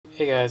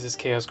Hey guys, it's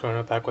Chaos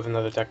Corona back with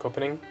another deck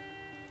opening.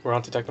 We're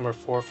on to deck number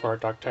 4 for our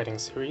Dark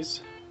Tidings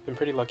series. Been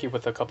pretty lucky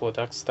with a couple of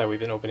decks that we've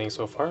been opening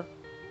so far.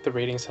 The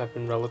ratings have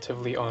been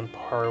relatively on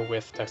par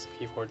with decks of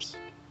Keyforge.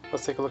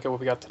 Let's take a look at what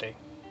we got today.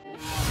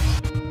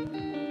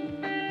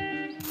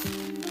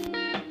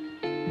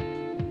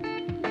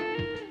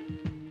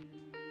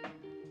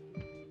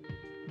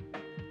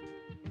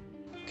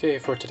 Okay,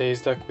 for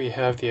today's deck we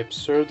have the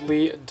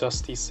Absurdly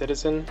Dusty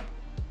Citizen.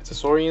 It's a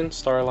Saurian,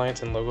 Star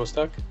Alliance, and Logos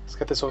deck. Let's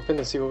get this open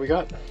and see what we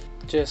got.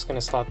 Just gonna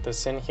slot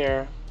this in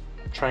here.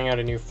 Trying out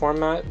a new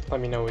format.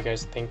 Let me know what you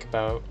guys think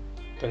about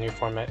the new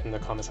format in the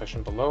comment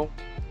section below.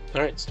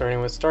 Alright, starting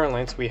with Star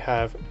Alliance, we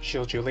have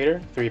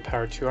Shieldulator, 3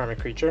 power 2 armor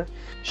creature.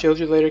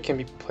 Shieldulator can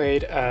be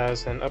played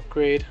as an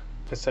upgrade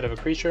instead of a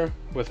creature.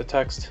 With the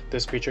text,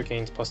 this creature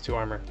gains +2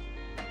 armor.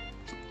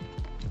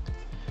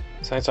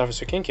 Science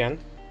Officer Kinkan,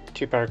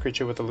 2 power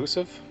creature with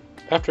elusive.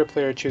 After a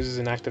player chooses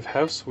an active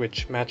house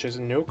which matches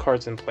no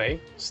cards in play,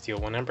 steal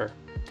 1 ember.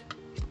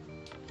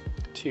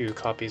 2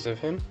 copies of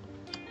him.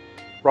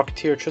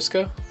 Rocketeer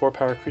Triska, 4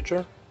 power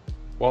creature.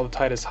 While the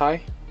tide is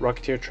high,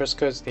 Rocketeer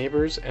Triska's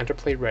neighbors enter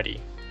play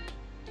ready.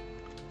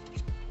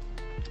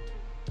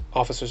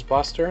 Officer's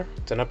Blaster,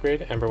 it's an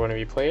upgrade, ember whenever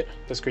you play it.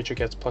 This creature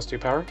gets +2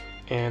 power,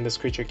 and this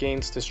creature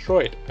gains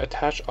destroyed.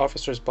 Attach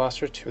Officer's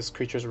Blaster to this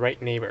creature's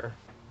right neighbor.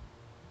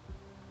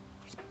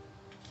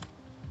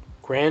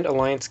 Grand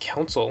Alliance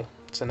Council,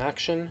 it's an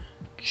action.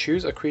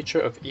 Choose a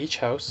creature of each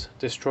house,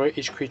 destroy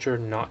each creature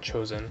not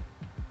chosen.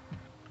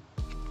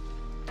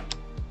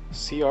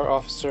 CR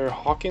Officer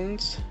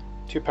Hawkins,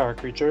 2 power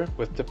creature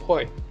with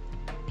deploy.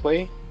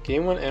 Play,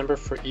 gain 1 ember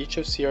for each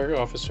of CR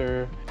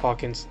Officer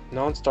Hawkins'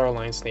 non-Star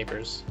Alliance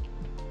neighbors.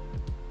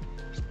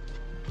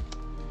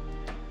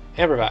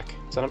 Amberback,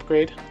 it's an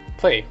upgrade.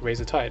 Play, raise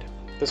the tide.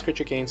 This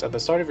creature gains at the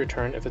start of your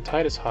turn. If the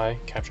tide is high,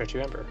 capture 2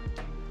 ember.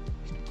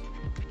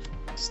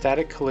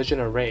 Static Collision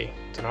Array,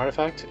 it's an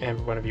artifact,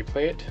 and whenever you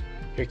play it,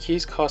 your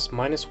keys cost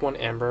 -1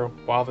 amber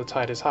while the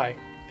tide is high,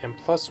 and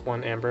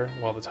 +1 amber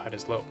while the tide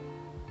is low.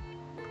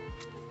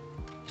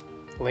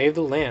 Lay of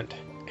the Land,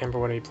 ember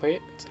whenever you play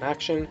it, it's an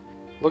action.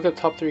 Look at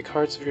the top 3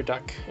 cards of your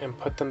deck and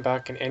put them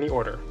back in any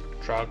order.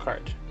 Draw a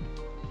card.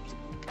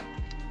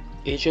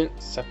 Agent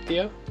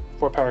Septia,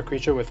 4 power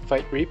creature with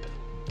Fight Reap.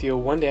 Deal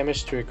 1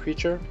 damage to a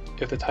creature.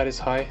 If the tide is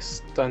high,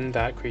 stun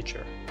that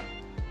creature.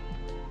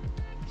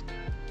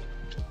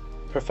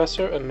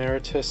 Professor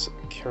Emeritus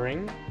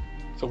Curing,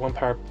 it's a 1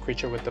 power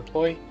creature with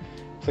deploy.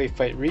 Play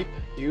Fight Reap.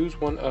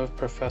 Use one of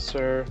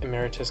Professor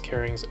Emeritus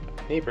Curing's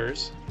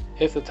neighbors.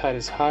 If the tide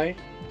is high,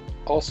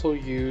 also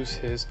use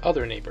his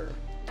other neighbor.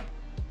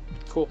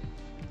 Cool.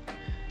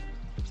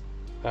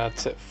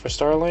 That's it for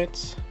Star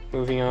Alliance.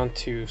 Moving on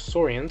to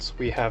Saurians,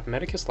 we have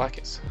Medicus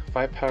Lacus,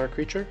 5 power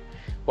creature.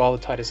 While the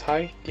tide is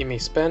high, you may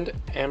spend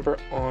amber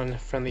on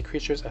friendly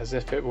creatures as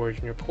if it were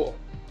in your pool.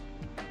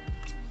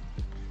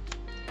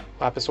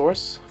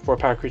 Lapisaurus, 4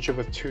 power creature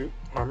with 2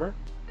 armor.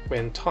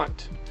 When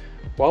taunt,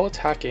 while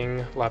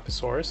attacking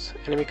Lapisaurus,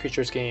 enemy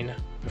creatures gain.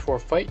 Before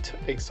fight,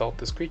 exalt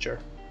this creature.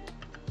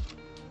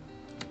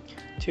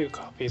 2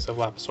 copies of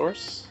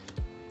Lapisaurus.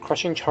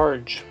 Crushing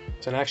Charge,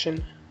 it's an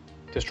action.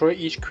 Destroy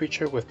each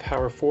creature with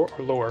power 4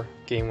 or lower,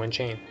 gain 1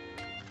 chain.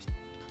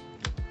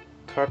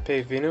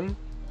 Carpe Venum,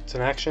 it's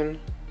an action.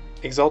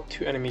 Exalt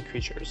 2 enemy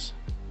creatures.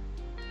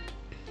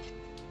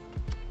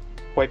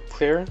 Wipe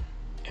Clear,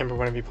 ember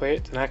whenever you play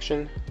it, it's an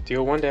action.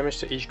 Deal 1 damage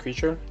to each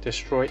creature,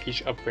 destroy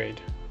each upgrade.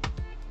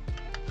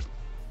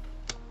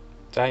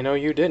 I know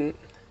you didn't.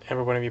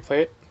 Ember whenever you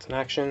play it, it's an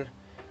action.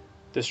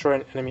 Destroy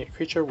an enemy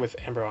creature with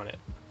ember on it.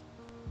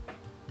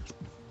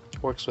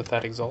 Works with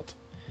that exalt.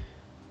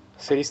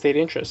 City State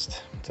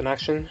Interest, it's an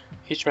action.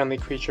 Each friendly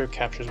creature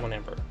captures 1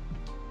 ember.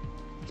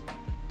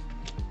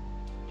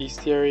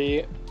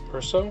 Bestiary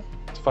Urso,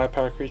 it's a 5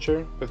 power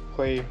creature with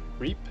play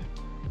Reap.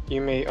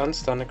 You may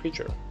unstun a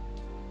creature.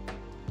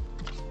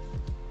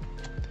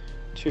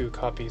 2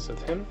 copies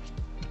of him.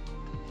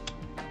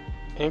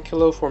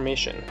 Ankylo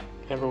Formation,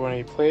 ember whenever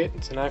you play it,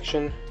 it's an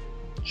action.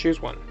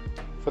 Choose 1.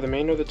 For the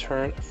remainder of the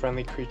turn, a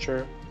friendly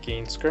creature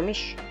gains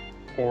Skirmish,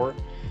 or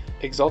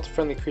exalt a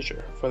friendly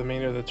creature. For the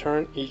remainder of the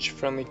turn, each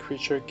friendly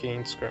creature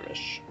gains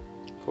Skirmish.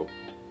 Cool.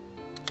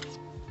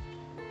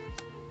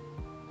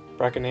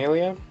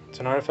 Brachynalia, it's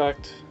an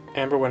artifact.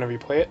 Amber whenever you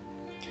play it.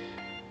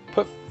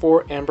 Put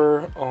 4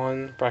 amber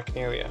on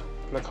Brachynalia,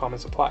 and the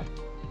comments apply.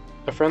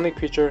 A friendly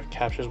creature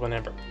captures 1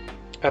 amber.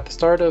 At the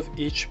start of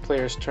each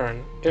player's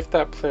turn, if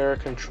that player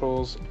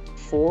controls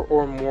 4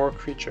 or more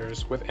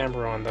creatures with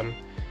amber on them,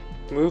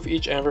 move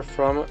each amber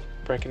from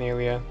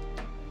Brachynalia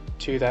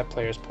to that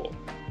player's pool.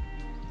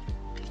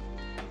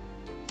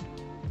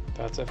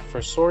 That's it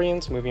for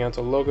Saurians. Moving on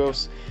to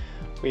Logos,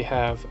 we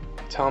have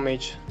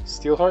Talmage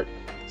Steelheart.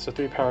 It's a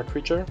 3 power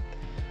creature.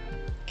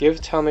 Give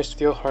Talmage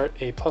Steelheart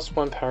a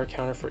 +1 power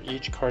counter for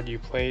each card you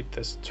played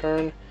this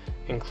turn,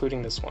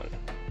 including this one.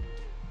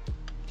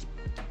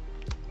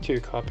 2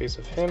 copies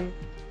of him.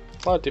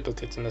 A lot of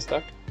duplicates in this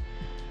deck.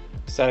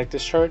 Static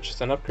Discharge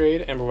is an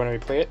upgrade, and whenever you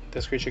play it,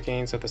 this creature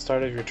gains at the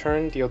start of your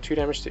turn, deal 2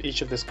 damage to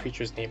each of this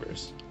creature's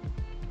neighbors.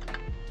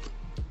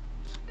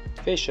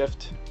 Phase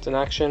Shift. It's an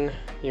action.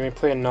 You may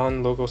play a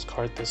non-logos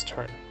card this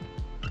turn.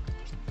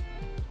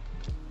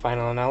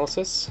 Final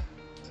Analysis.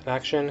 It's an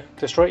action.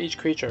 Destroy each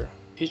creature.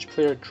 Each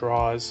player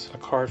draws a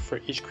card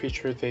for each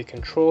creature they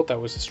control that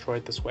was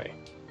destroyed this way.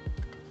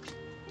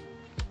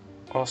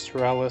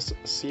 Australis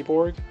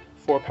Seaborg.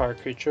 4-power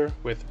creature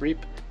with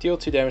Reap. Deal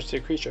 2 damage to the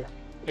creature.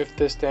 If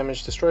this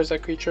damage destroys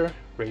that creature,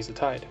 raise the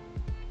tide.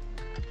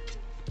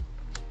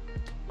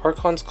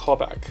 Archon's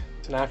Callback.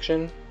 It's an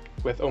action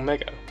with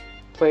Omega.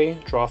 Play,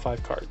 draw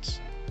 5 cards.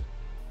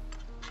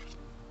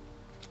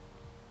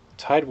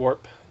 Tide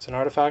Warp. It's an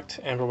artifact,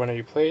 Amber whenever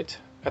you play it.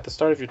 At the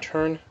start of your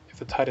turn, if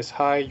the tide is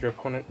high, your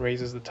opponent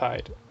raises the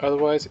tide.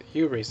 Otherwise,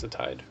 you raise the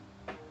tide.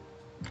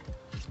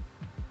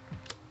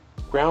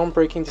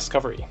 Groundbreaking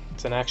Discovery.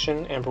 It's an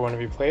action, Amber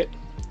whenever you play it.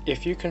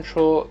 If you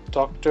control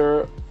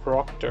Dr.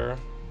 Proctor,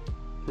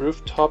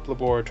 Rooftop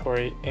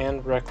Laboratory,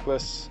 and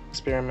Reckless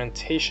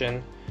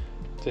Experimentation,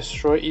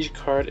 destroy each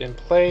card in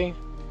play,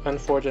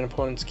 unforge an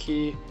opponent's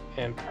key,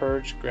 and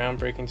purge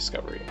Groundbreaking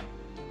Discovery.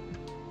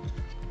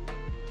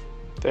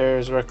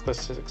 There's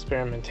Reckless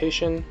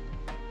Experimentation.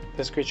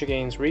 This creature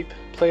gains Reap.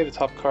 Play the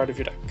top card of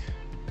your deck.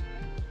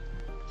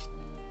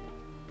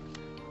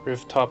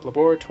 Rooftop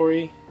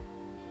Laboratory.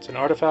 It's an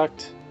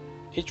artifact.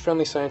 Each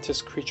friendly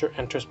scientist creature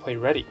enters play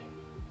ready.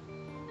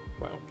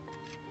 Wow.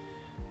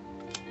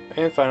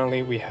 And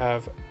finally, we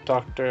have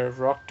Dr.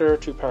 Proctor,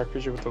 2-power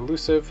creature with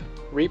Elusive.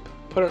 Reap,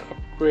 put an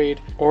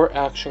upgrade or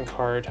action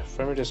card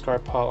from your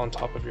discard pile on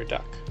top of your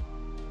deck.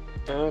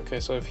 Okay,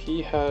 so if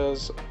he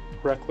has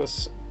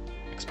Reckless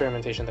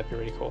Experimentation, that'd be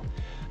really cool.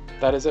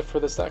 That is it for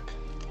this deck.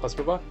 Let's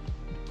move on.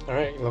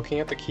 Alright, looking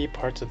at the key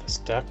parts of this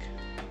deck,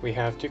 we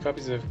have 2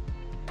 copies of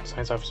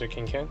Science Officer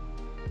King Can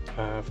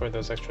for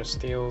those extra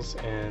steals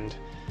and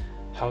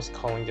house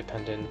calling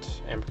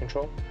dependent Amber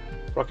control.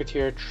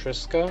 Rocketeer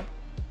Triska,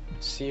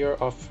 Seer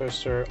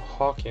Officer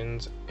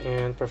Hawkins,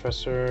 and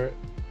Professor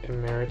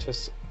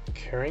Emeritus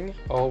Caring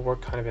all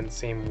work kind of in the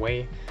same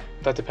way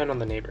that depend on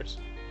the neighbors.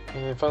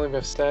 And finally we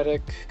have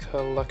Static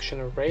Collection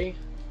Array.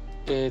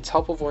 It's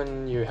helpful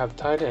when you have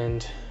the tide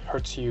and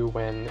hurts you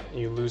when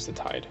you lose the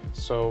tide.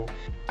 So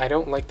I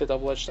don't like the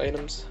double-edged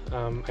items.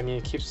 I mean,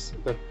 it keeps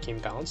the game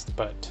balanced,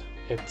 but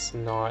it's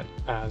not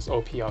as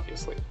OP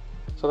obviously.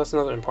 So that's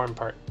another important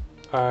part.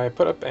 I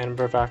put up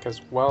Ambervac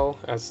as well,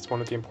 as it's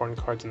one of the important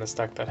cards in this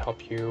deck that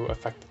help you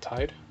affect the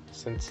tide,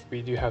 since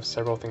we do have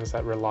several things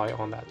that rely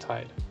on that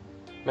tide.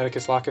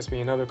 Medicus Lacus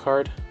being another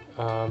card.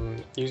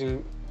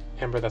 Using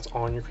Amber that's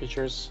on your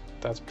creatures,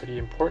 that's pretty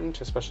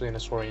important, especially in a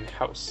Saurian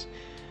house.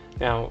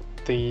 Now,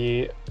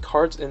 the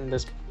cards in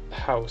this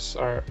house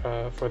are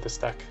for this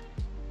deck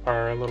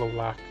are a little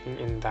lacking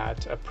in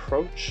that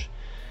approach.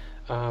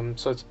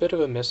 So it's a bit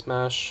of a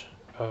mismatch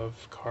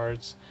of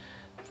cards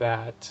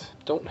that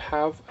don't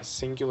have a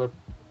singular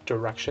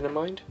direction in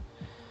mind.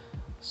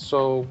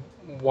 So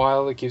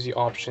while it gives you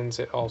options,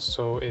 it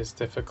also is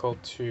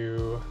difficult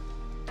to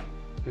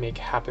make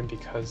happen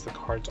because the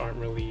cards aren't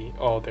really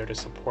all there to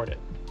support it.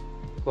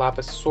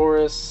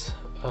 Lapisaurus,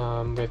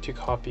 we have 2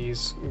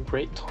 copies,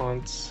 Great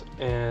Taunts,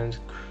 and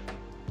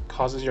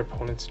causes your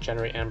opponent to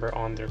generate Amber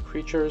on their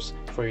creatures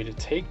for you to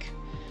take,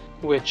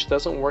 which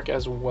doesn't work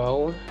as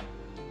well,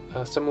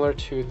 similar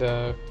to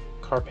the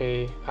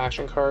Carpe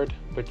action card,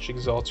 which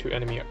exalts your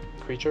enemy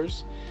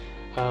creatures.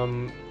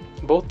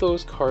 Both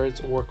those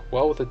cards work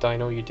well with the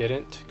Dino You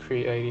Didn't,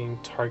 creating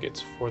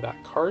targets for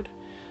that card.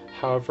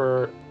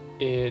 However,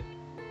 it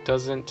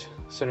doesn't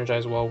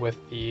synergize well with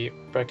the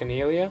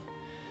Brecanalia,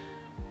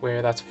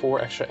 where that's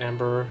 4 extra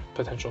Amber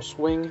potential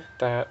swing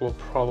that will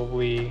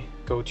probably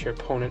go to your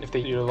opponent if they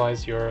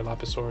utilize your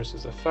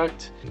Lapisaurus's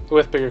effect,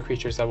 with bigger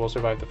creatures that will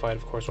survive the fight,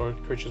 of course, or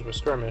creatures with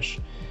skirmish,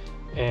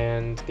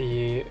 and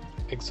the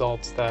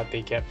exalts that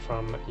they get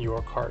from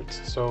your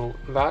cards. So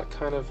that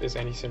kind of is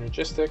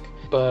anti-synergistic,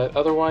 but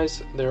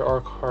otherwise there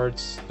are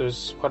cards,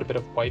 there's quite a bit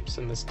of wipes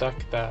in this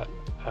deck that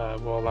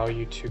will allow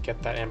you to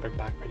get that Amber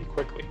back pretty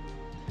quickly.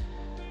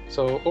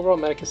 So overall,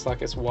 Medicus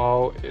Lacus,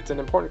 while it's an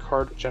important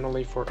card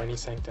generally for any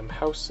Sanctum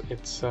house,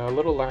 it's a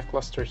little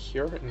lackluster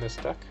here in this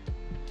deck.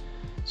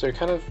 So you're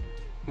kind of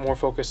more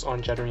focused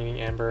on generating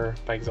Amber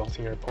by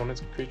exalting your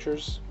opponent's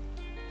creatures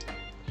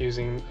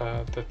using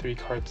the 3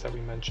 cards that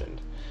we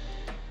mentioned.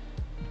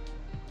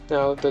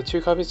 Now, the 2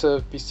 copies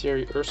of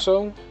Bestiary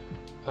Urso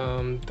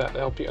that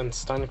help you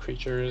unstun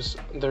creatures,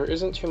 there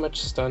isn't too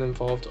much stun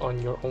involved on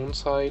your own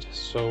side,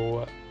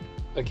 so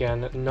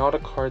again, not a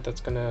card that's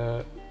going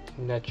to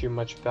net you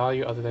much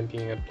value other than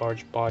being a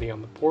large body on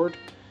the board.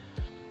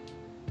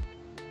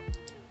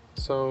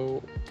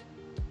 So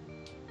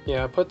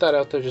yeah, I put that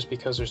out there just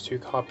because there's 2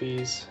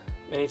 copies.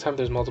 Anytime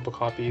there's multiple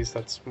copies,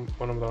 that's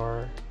one of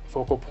our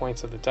focal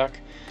points of the deck.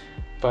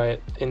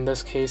 But in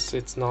this case,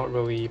 it's not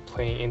really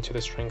playing into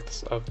the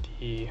strengths of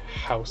the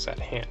house at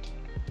hand.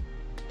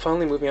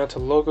 Finally, moving on to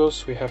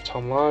Logos, we have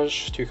Tom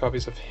Lodge, 2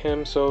 copies of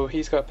him, so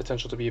he's got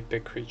potential to be a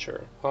big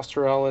creature.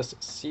 Australis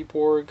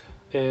Seaborg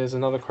is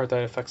another card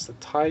that affects the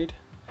tide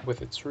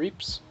with its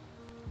Reaps.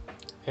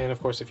 And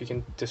of course, if you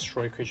can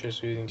destroy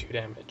creatures using 2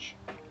 damage.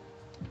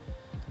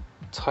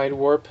 Tide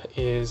Warp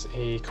is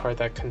a card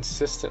that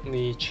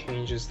consistently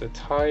changes the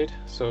tide,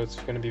 so it's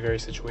going to be very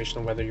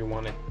situational whether you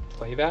want to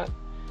play that.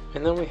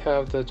 And then we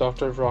have the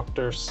Dr.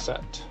 Proctor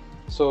set.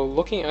 So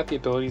looking at the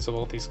abilities of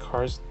all these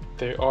cards,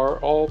 they are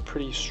all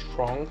pretty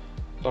strong.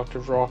 Dr.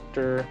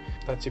 Proctor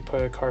lets you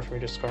put a card from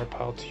your discard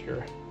pile to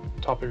your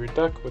top of your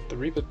deck with the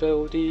Reap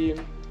ability,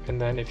 and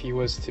then if he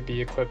was to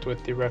be equipped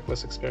with the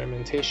Reckless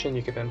Experimentation,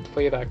 you could then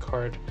play that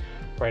card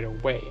right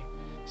away,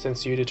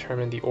 since you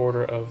determine the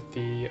order of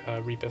the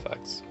Reap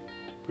effects.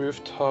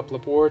 Rooftop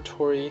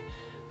Laboratory,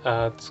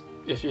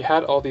 if you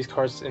had all these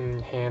cards in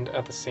hand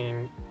at the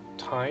same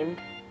time,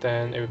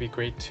 then it would be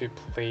great to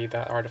play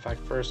that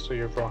artifact first, so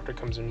your Proctor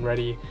comes in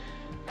ready.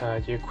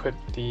 You equip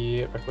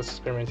the Reckless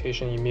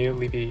Experimentation, you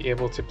immediately be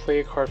able to play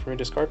a card from your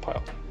discard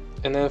pile.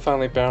 And then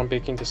finally,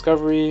 Groundbreaking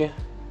Discovery.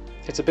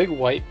 It's a big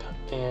wipe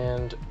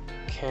and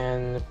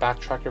can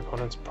backtrack your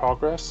opponent's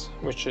progress,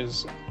 which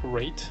is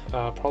great.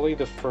 Probably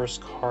the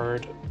first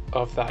card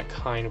of that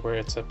kind where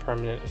it's a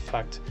permanent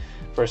effect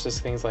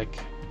versus things like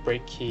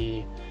Break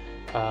Key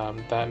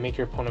that make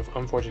your opponent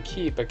unforge a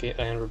key but get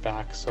Amber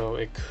back, so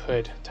it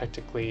could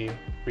technically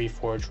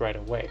reforge right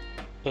away.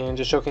 And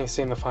just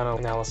showcasing the final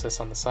analysis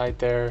on the side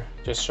there,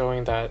 just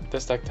showing that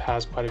this deck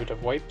has quite a bit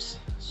of wipes,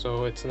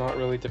 so it's not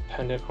really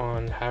dependent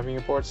on having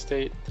a board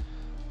state.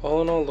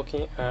 All in all,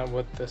 looking at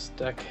what this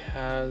deck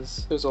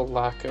has, there's a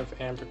lack of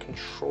Amber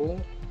control,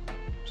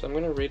 so I'm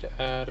going to rate it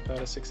at about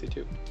a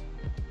 62.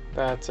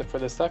 That's it for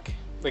this deck.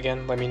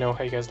 Again, let me know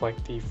how you guys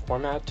like the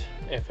format,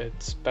 if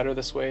it's better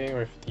this way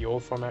or if the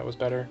old format was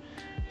better,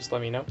 just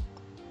let me know.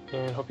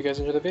 And hope you guys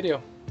enjoyed the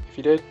video. If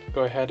you did,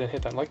 go ahead and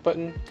hit that like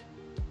button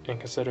and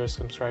consider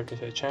subscribing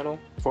to the channel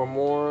for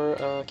more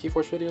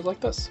Keyforge videos like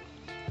this.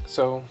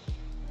 So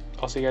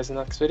I'll see you guys in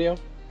the next video,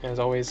 and as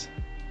always,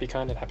 be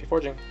kind and happy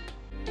forging.